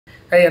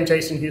Hey, I'm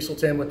Jason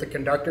Huselton with The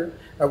Conductor.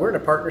 We're in a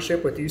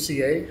partnership with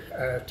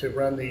UCA to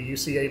run the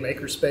UCA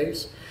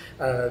Makerspace.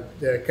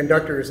 The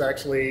Conductor is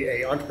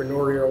actually an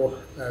entrepreneurial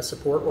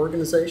support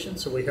organization,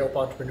 so we help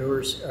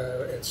entrepreneurs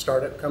and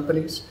startup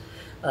companies.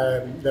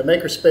 The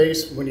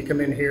Makerspace, when you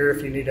come in here,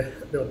 if you need to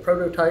build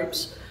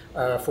prototypes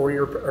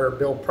or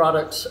build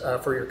products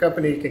for your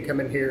company, you can come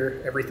in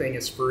here. Everything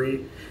is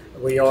free.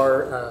 We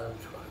are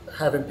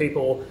having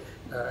people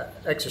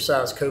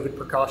exercise COVID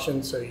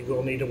precautions, so you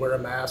will need to wear a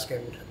mask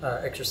and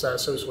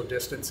exercise social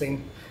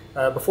distancing.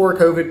 Before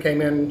COVID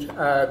came in,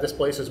 this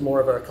place is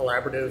more of a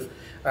collaborative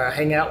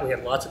hangout. We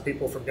had lots of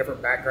people from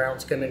different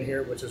backgrounds come in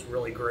here, which is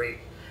really great.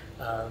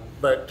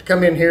 But to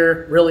come in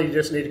here, really you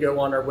just need to go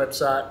on our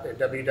website at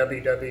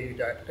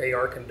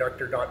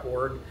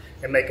www.arconductor.org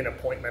and make an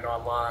appointment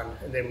online.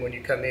 And then when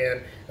you come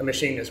in, a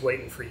machine is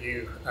waiting for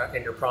you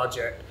in your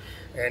project.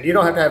 And you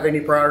don't have to have any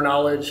prior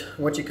knowledge.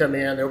 Once you come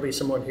in, there'll be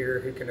someone here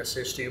who can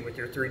assist you with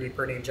your 3D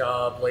printing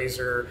job,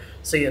 laser,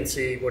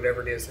 CNC,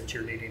 whatever it is that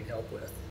you're needing help with.